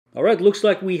Alright, looks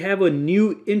like we have a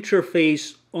new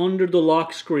interface under the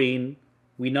lock screen.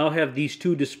 We now have these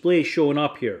two displays showing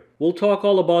up here. We'll talk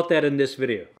all about that in this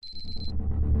video.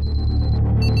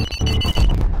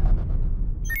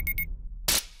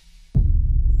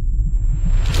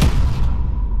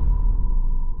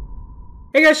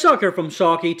 Hey guys, Sak here from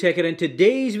SAKITECH, and in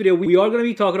today's video we are going to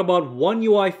be talking about One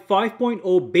UI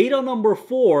 5.0 beta number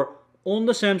 4 on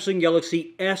the Samsung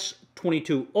Galaxy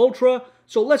S22 Ultra.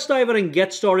 So let's dive in and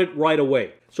get started right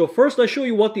away. So first let's show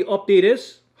you what the update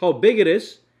is, how big it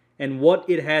is, and what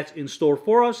it has in store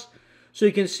for us. So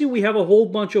you can see we have a whole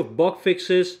bunch of bug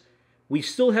fixes. We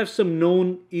still have some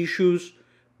known issues,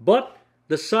 but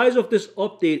the size of this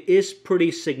update is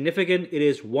pretty significant. It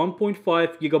is 1.5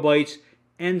 gigabytes.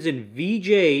 Ends in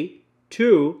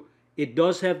VJ2. It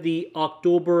does have the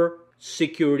October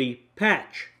security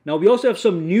patch. Now we also have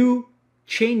some new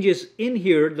changes in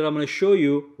here that I'm going to show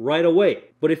you right away.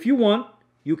 But if you want,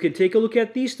 you can take a look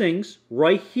at these things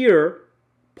right here,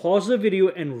 pause the video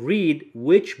and read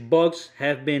which bugs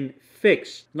have been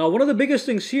fixed. Now one of the biggest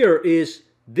things here is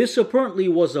this apparently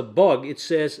was a bug. It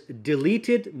says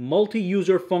deleted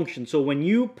multi-user function. So when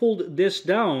you pulled this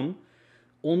down,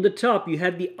 on the top, you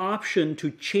had the option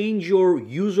to change your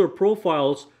user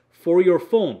profiles for your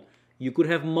phone. You could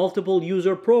have multiple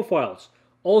user profiles.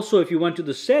 Also, if you went to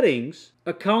the settings,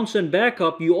 accounts and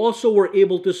backup, you also were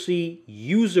able to see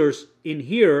users in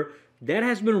here. That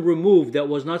has been removed. That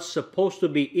was not supposed to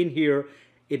be in here.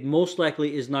 It most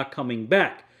likely is not coming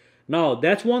back. Now,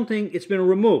 that's one thing. It's been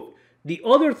removed. The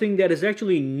other thing that is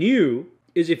actually new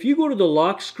is if you go to the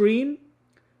lock screen,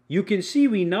 you can see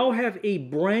we now have a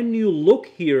brand new look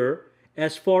here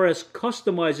as far as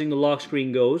customizing the lock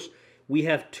screen goes. We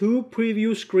have two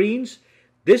preview screens.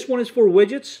 This one is for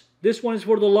widgets. This one is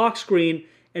for the lock screen.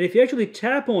 And if you actually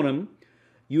tap on them,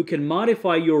 you can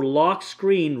modify your lock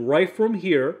screen right from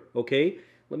here. Okay,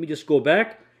 let me just go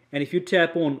back. And if you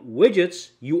tap on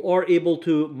widgets, you are able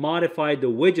to modify the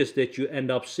widgets that you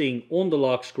end up seeing on the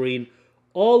lock screen.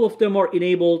 All of them are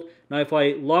enabled. Now if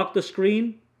I lock the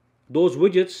screen, those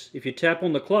widgets, if you tap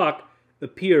on the clock,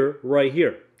 appear right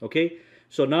here, okay?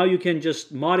 So now you can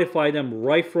just modify them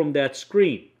right from that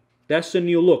screen. That's the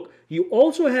new look. You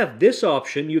also have this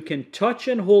option. You can touch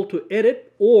and hold to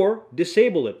edit or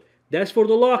disable it. That's for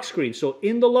the lock screen. So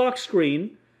in the lock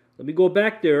screen, let me go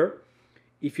back there.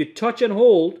 If you touch and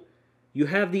hold, you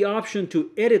have the option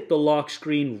to edit the lock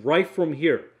screen right from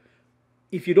here.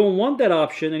 If you don't want that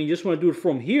option and you just want to do it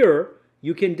from here,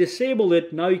 you can disable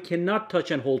it. Now you cannot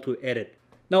touch and hold to edit.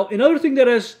 Now another thing that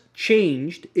has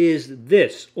changed is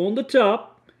this. On the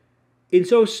top,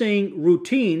 instead of saying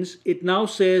routines, it now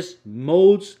says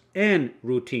modes and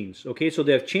routines. Okay, so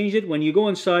they have changed it. When you go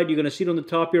inside, you're going to see it on the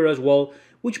top here as well,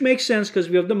 which makes sense because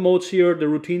we have the modes here, the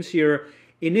routines here.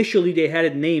 Initially, they had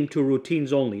it named to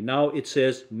routines only. Now it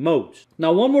says modes.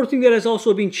 Now, one more thing that has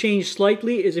also been changed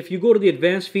slightly is if you go to the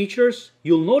advanced features,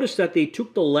 you'll notice that they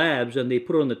took the labs and they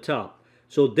put it on the top.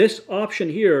 So this option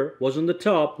here was on the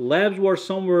top. Labs were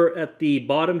somewhere at the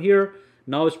bottom here.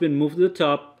 Now it's been moved to the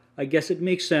top. I guess it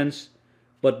makes sense.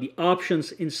 But the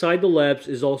options inside the labs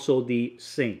is also the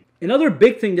same. Another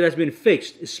big thing that has been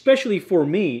fixed, especially for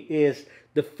me, is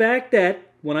the fact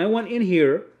that when I went in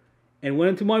here and went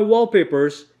into my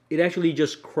wallpapers, it actually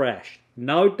just crashed.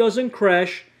 Now it doesn't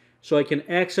crash, so I can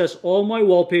access all my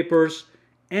wallpapers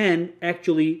and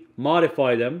actually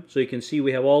modify them. So you can see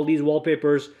we have all these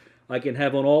wallpapers I can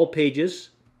have on all pages.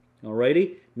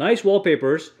 Alrighty, nice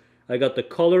wallpapers. I got the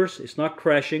colors, it's not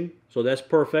crashing, so that's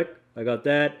perfect. I got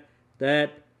that.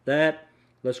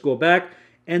 Let's go back.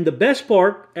 And the best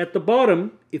part, at the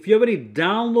bottom, if you have any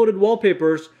downloaded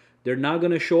wallpapers, they're now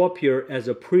going to show up here as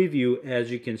a preview, as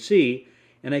you can see.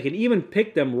 And I can even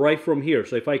pick them right from here.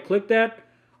 So if I click that,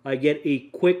 I get a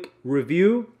quick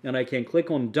review, and I can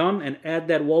click on done and add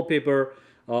that wallpaper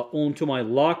onto my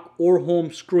lock or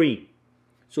home screen.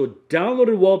 So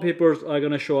downloaded wallpapers are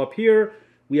going to show up here.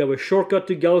 We have a shortcut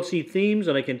to Galaxy themes,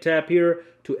 and I can tap here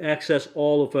to access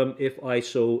all of them if I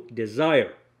so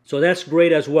desire. So that's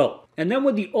great as well. And then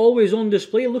with the always on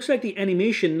display, it looks like the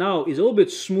animation now is a little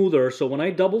bit smoother. So when I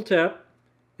double tap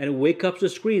and it wakes up the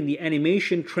screen, the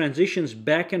animation transitions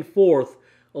back and forth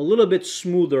a little bit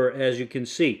smoother, as you can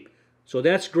see. So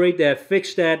that's great. They have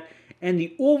fixed that. And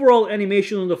the overall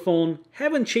animation on the phone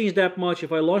haven't changed that much.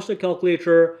 If I launch the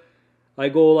calculator, I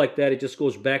go like that, it just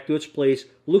goes back to its place.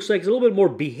 Looks like it's a little bit more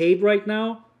behaved right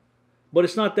now, but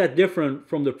it's not that different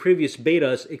from the previous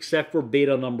betas except for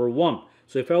beta number 1.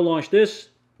 So if I launch this,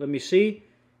 let me see.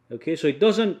 Okay, so it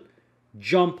doesn't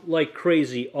jump like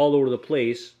crazy all over the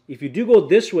place. If you do go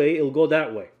this way, it'll go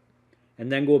that way.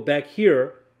 And then go back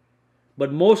here.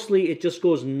 but mostly it just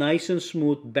goes nice and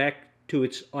smooth back to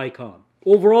its icon.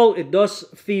 Overall, it does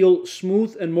feel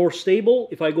smooth and more stable.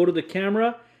 If I go to the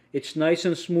camera, it's nice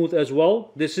and smooth as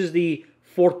well. This is the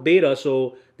 4th beta,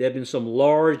 so there have been some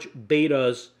large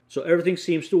betas, so everything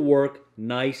seems to work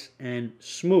nice and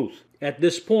smooth. At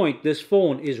this point, this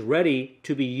phone is ready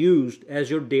to be used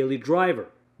as your daily driver.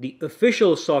 The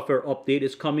official software update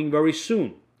is coming very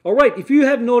soon. Alright, if you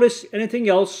have noticed anything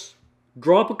else,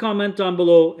 drop a comment down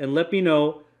below and let me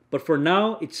know. But for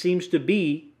now, it seems to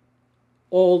be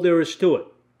all there is to it.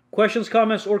 Questions,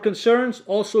 comments, or concerns,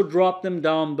 also drop them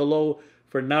down below.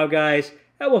 For now, guys,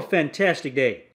 have a fantastic day.